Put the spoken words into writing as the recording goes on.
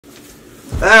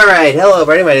Alright, hello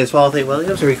everybody, my name is Paul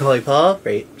Williams, or we call me Paul.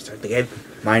 Great, start the game.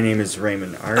 My name is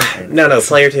Ramon R. No,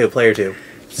 player two.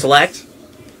 Select.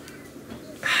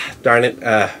 Darn it,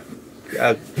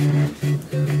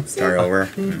 Start over.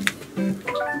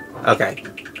 Okay,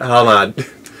 hold on.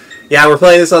 Yeah, we're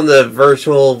playing this on the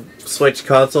virtual Switch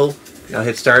console. Now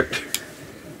hit start.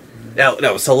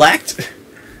 No, select?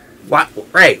 What?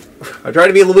 Right, I'm trying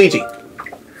to be Luigi.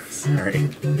 Sorry.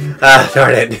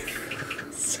 Darn it.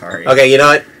 Sorry. Okay, you know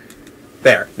what?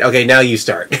 There. Okay, now you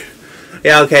start.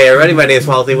 Yeah, okay, everybody. My name is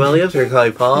Paul Williams. We're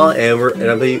calling Paul, and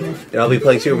I'll be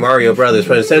playing Super Mario Bros.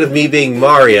 But instead of me being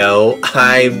Mario,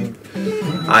 I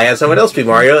have someone else be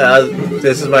Mario.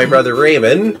 This is my brother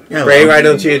Raymond. Hello. Ray, why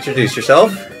don't you introduce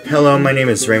yourself? Hello, my name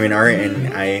is Ramon R.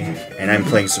 and I'm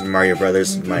playing Super Mario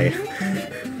Bros. With my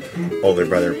older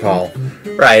brother Paul.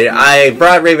 Right, I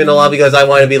brought Raymond along because I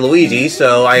want to be Luigi,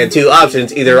 so I had two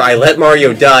options. Either I let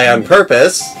Mario die on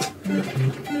purpose,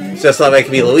 just so I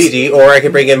can be Luigi, or I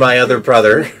can bring in my other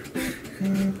brother.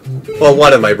 Well,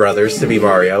 one of my brothers to be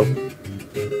Mario.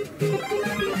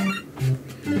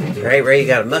 Alright, Ray, you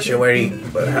got a mushroom.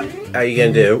 How are you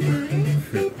gonna do?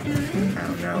 I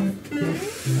don't know.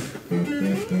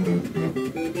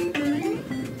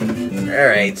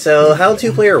 Alright, so how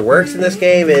two-player works in this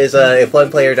game is if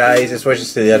one player dies, it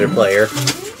switches to the other player.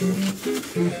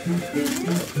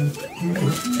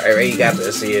 Alright, Ray, you got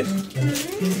this.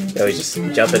 So he's just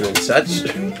jumping and such.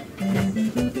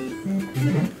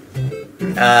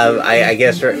 I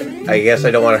guess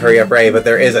I don't want to hurry up Ray, but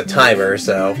there is a timer,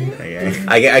 so... Okay.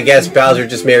 I guess Bowser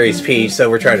just marries Peach, so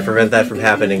we're trying to prevent that from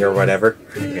happening or whatever.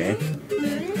 Okay.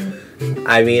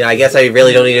 I mean, I guess I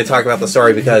really don't need to talk about the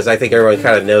story because I think everyone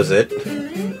kind of knows it.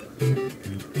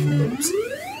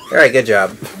 Alright, good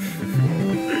job.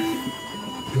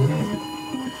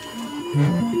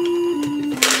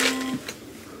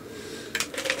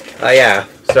 Oh yeah,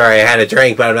 sorry, I had a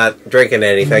drink, but I'm not drinking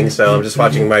anything, so I'm just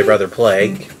watching my brother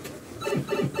play.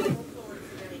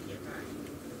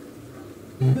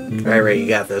 Alright, Ray, you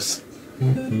got this.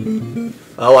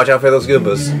 Oh, watch out for those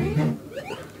Goombas.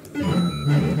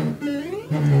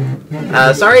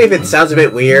 Sorry if it sounds a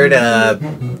bit weird.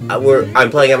 I'm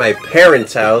playing at my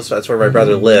parents' house. That's where my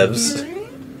brother lives,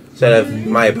 instead of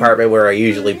my apartment where I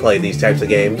usually play these types of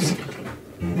games.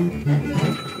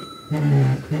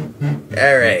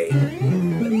 Alright.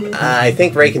 I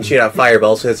think Ray can shoot out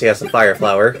fireballs since he has the fire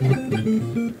flower.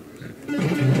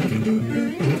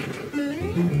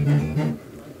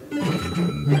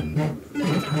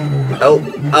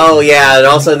 Oh yeah, and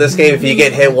also in this game, if you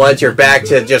get hit once, you're back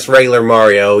to just regular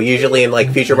Mario. Usually in,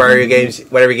 like, future Mario games,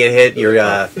 whenever you get hit, you're,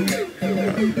 Alright,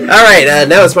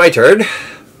 now it's my turn.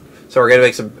 So we're gonna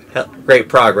make some great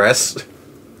progress.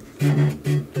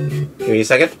 Give me a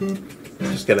second.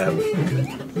 Just gonna...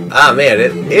 Ah, man,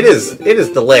 it is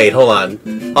delayed. Hold on.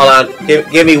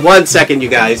 Give me 1 second, you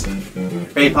guys.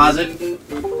 Ray, pause it.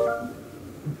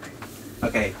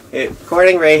 Okay,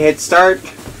 recording, Ray, hit start.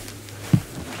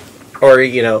 Or,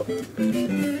 you know...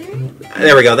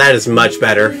 There we go, that is much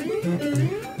better.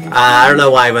 I don't know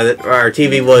why, but our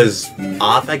TV was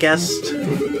off, I guess.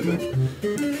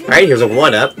 Alright, here's a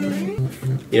 1-up.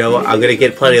 You know, I'm gonna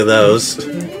get plenty of those.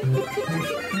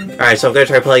 Alright, so I'm gonna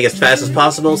try playing as fast as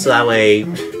possible, so that way...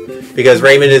 Because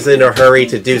Raymond is in a hurry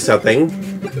to do something.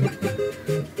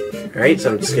 Alright,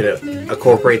 so I'm just gonna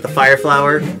incorporate the fire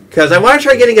flower. Because I want to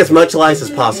try getting as much life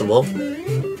as possible.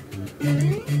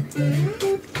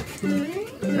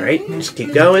 Alright, just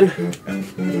keep going.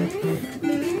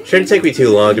 Shouldn't take me too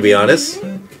long, to be honest.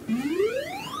 And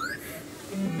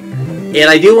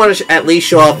I do want to at least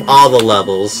show off all the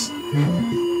levels.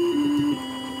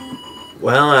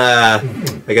 Well,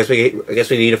 I guess we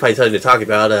need to find something to talk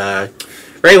about.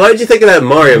 Ray, what did you think of that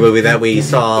Mario movie that we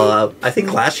saw? I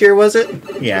think last year, was it?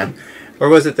 Yeah. Or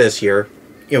was it this year?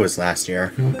 It was last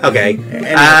year. Okay.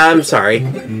 I'm sorry.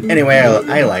 Anyway,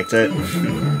 I liked it.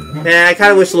 I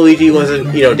kind of wish Luigi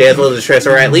wasn't, you know, Dazzle of the Stress,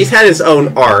 or at least had his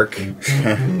own arc.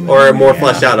 Or a more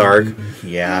fleshed out arc.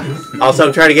 Yeah. Also,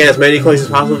 I'm trying to get as many coins as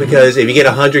possible because if you get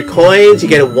 100 coins, you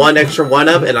get one extra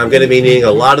 1-up, and I'm going to be needing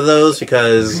a lot of those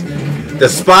because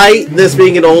despite this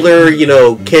being an older, you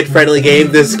know, kid-friendly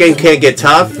game, this game can get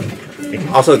tough.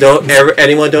 Also,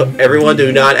 everyone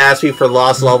do not ask me for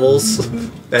lost levels.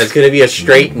 That's going to be a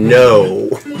straight no.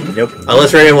 Nope.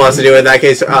 Unless Raven wants to do it. In that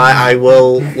case, I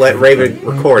will let Raven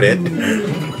record it.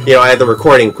 You know, I have the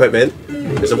recording equipment.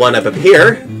 There's a 1-up up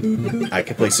here. I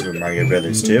can play Super Mario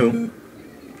Bros. Too.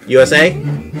 USA?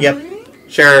 Yep.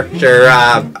 Sure. You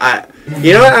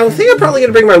know what? I think I'm probably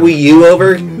going to bring my Wii U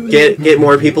over. Get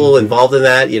more people involved in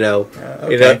that, you know.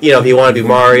 Okay. You know, if you want to be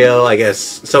Mario, I guess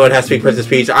someone has to be Princess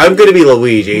Peach. I'm going to be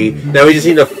Luigi. Now we just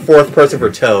need a fourth person for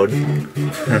Toad.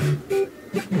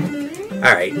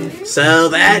 Alright, so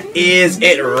that is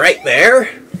it right there.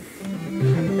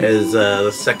 Is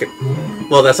the second...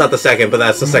 Well, that's not the second, but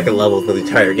that's the second level for the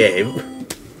entire game.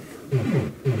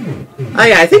 Oh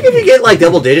yeah, I think if you get like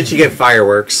double digits, you get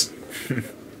fireworks.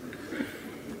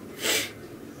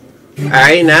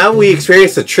 Alright, now we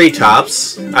experience the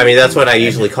treetops. I mean, that's what I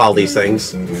usually call these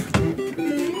things.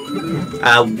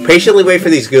 Patiently wait for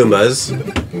these Goombas.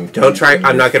 Don't try...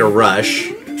 I'm not going to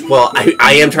rush. Well,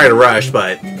 I am trying to rush,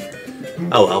 but...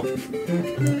 Oh well.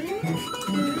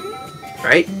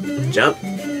 Alright, jump,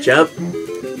 jump,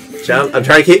 jump. I'm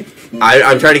trying to keep...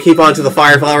 I'm trying to keep on to the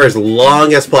fire flower as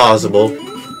long as possible.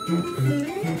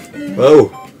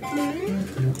 Whoa.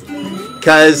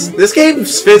 Because this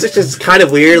game's physics is kind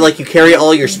of weird. Like, you carry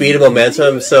all your speed and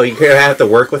momentum, so you kind of have to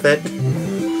work with it.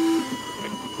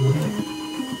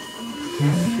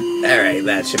 Alright,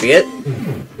 that should be it.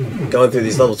 Going through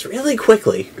these levels really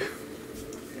quickly.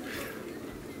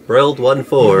 World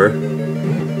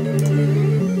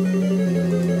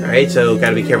 1-4. Alright, so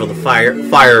gotta be careful of the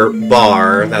fire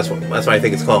bar. That's what I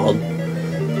think it's called.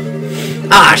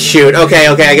 Ah, shoot. Okay,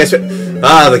 I guess...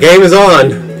 the game is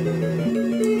on.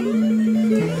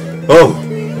 Oh.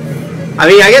 I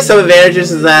mean, I guess some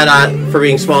advantages is that for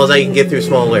being small is that you can get through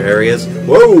smaller areas.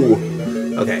 Whoa.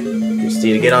 Okay. Just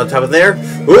need to get on top of there.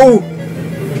 Ooh.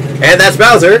 And that's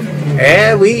Bowser.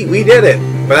 And we did it.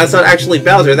 But that's not actually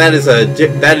Bowser. That is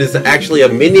actually a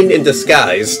minion in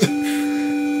disguise.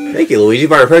 Thank you, Luigi,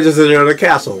 for our princess in a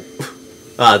castle.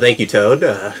 Thank you, Toad.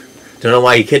 Don't know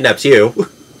why he kidnaps you.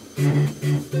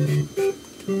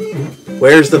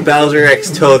 Where's the Bowser x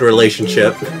Toad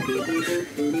relationship?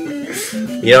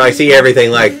 You know, I see everything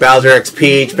like Bowser x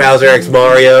Peach, Bowser x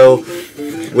Mario.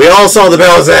 We all saw the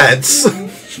Bowsettes.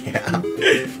 Yeah.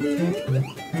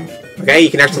 Okay, you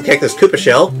can actually kick this Koopa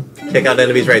shell. Take out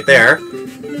enemies right there.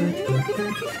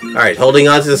 Alright, holding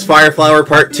on to this Fire Flower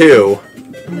Part 2.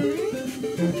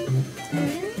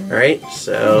 Alright,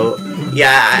 so...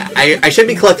 Yeah, I should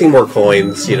be collecting more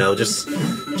coins, you know, just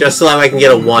so that I can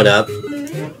get a 1-up.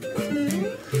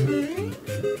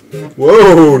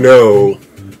 Whoa, no.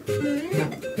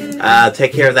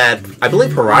 Take care of that, I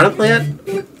believe, Piranha Plant?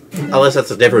 Unless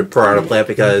that's a different Piranha Plant,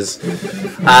 because...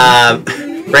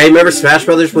 Right, remember Smash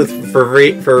Brothers with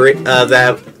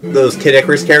those Kid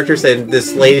Icarus characters, and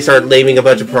this lady started naming a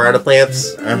bunch of Piranha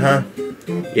Plants? Uh-huh.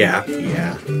 Yeah.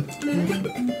 Yeah.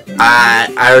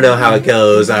 I don't know how it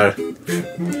goes. I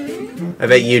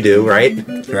bet you do, right?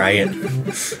 Right.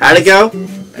 How'd it go?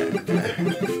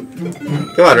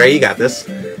 Come on, Ray, you got this.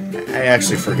 I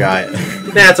actually forgot.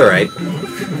 That's alright.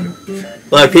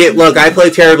 Look, I play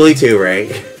terribly too,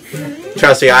 Ray.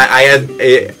 Trust me, I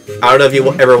don't know if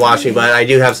you ever watch me, but I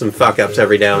do have some fuck-ups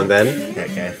every now and then.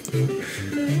 Okay.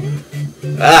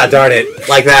 Ah, darn it.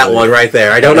 Like that one right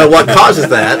there. I don't know what causes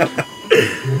that.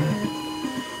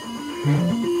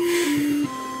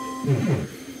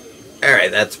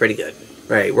 Alright, that's pretty good.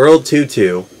 Alright, World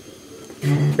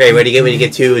 2-2. Ray, what do you get when you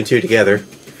get 2 and 2 together?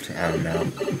 I don't know.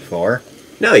 4?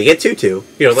 No, you get 2-2.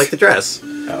 You know, like the dress.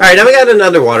 Oh. Alright, now we got an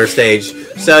underwater stage.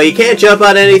 So you can't jump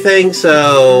on anything,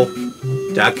 so...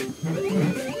 Duck.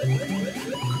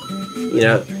 You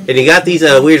know, and you got these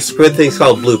weird squid things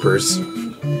called bloopers.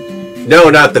 No,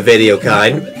 not the video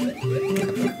kind.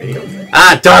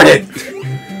 Ah, darn it!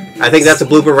 I think that's a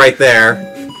blooper right there.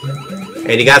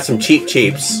 And you got some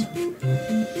cheeps.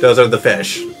 Those are the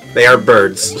fish. They are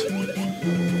birds.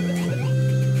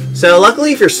 So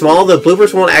luckily if you're small, the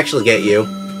bloopers won't actually get you.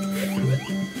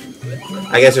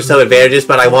 I guess there's some advantages,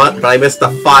 but I missed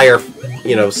the fire,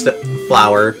 you know,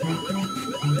 flower.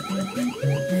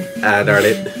 Ah, darn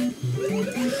it.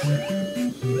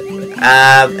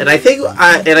 And I think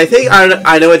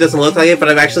I know it doesn't look like it, but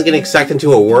I'm actually getting sucked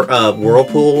into a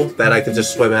whirlpool that I can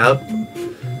just swim out.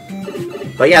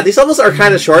 But yeah, these levels are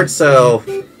kind of short, so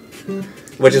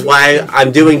which is why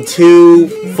I'm doing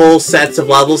 2 full sets of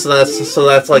levels. So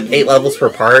that's like 8 levels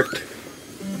per part.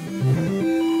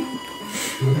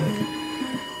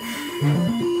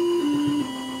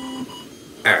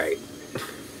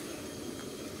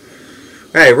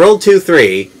 All right, World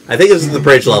 2-3. I think this is the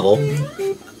bridge level.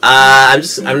 I'm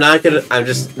just not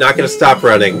gonna stop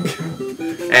running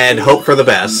and hope for the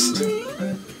best.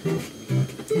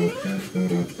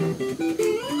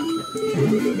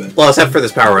 Well, except for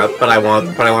this power-up, but I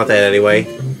want that anyway.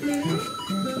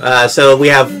 So we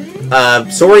have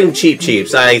soaring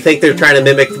cheeps. I think they're trying to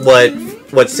mimic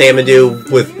what salmon do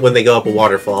when they go up a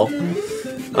waterfall.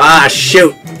 Ah,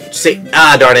 shoot! See,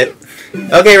 darn it.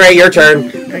 Okay, Ray, your turn.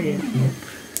 Okay.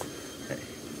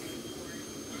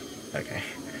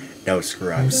 no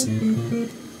screw-ups.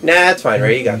 Nah, that's fine,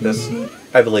 Ray. You got this.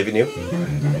 I believe in you.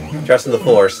 Trust in the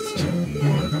Force.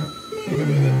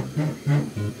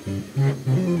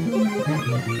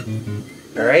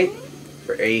 Alright.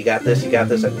 Ray, you got this. You got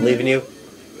this. I believe in you.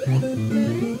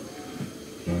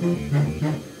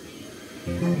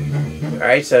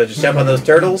 Alright, so just jump on those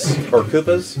turtles. Or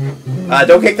Koopas.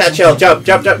 Don't kick that shell. Jump,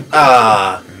 jump, jump.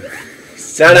 Ah.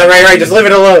 No, Ray, just leave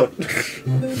it alone.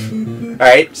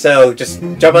 Alright, so just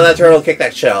jump on that turtle and kick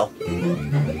that shell.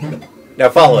 Now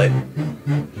follow it.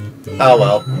 Oh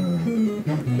well.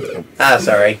 Ah,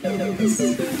 sorry.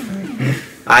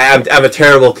 I'm a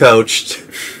terrible coach.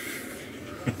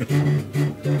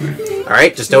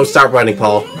 Alright, just don't stop running,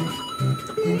 Paul.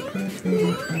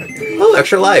 Oh,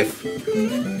 extra life.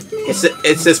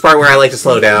 It's this part where I like to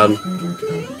slow down.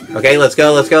 Okay, let's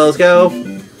go, let's go, let's go.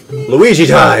 Luigi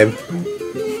time!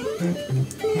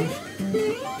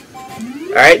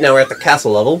 Alright, now we're at the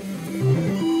castle level.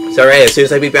 So, right, as soon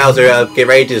as I beat Bowser, get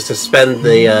ready to suspend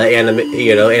the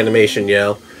animation,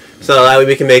 so that way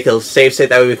we can make a save state.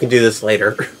 That way we can do this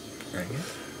later.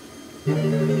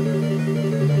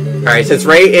 Alright, since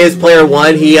Ray is player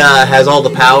 1, he has all the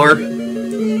power.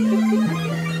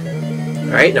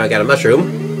 Alright, now I got a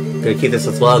mushroom. Gonna keep this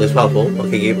as long as possible.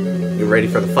 Okay, get ready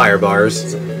for the fire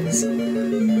bars.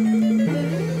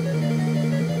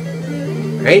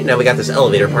 Alright, now we got this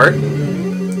elevator part.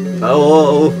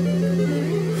 Oh,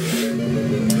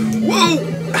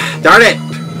 whoa! Darn it!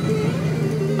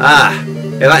 Ah,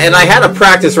 and I had a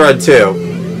practice run too.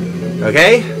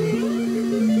 Okay.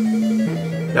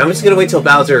 Now I'm just gonna wait till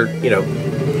Bowser,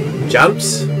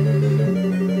 jumps.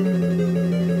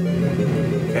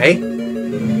 Okay.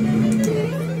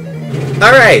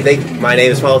 All right. My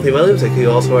name is Paul Williams. Thank you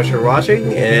all so much for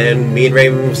watching, and me and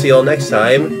Raymond will see you all next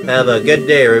time. Have a good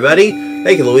day, everybody.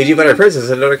 Thank you, Luigi, but our princess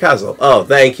in another castle. Oh,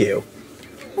 thank you.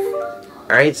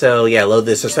 Alright, so yeah, load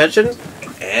the suspension.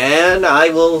 And I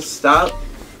will stop.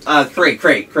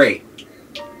 Crate.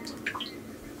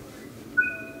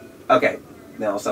 Okay. Now I'll stop.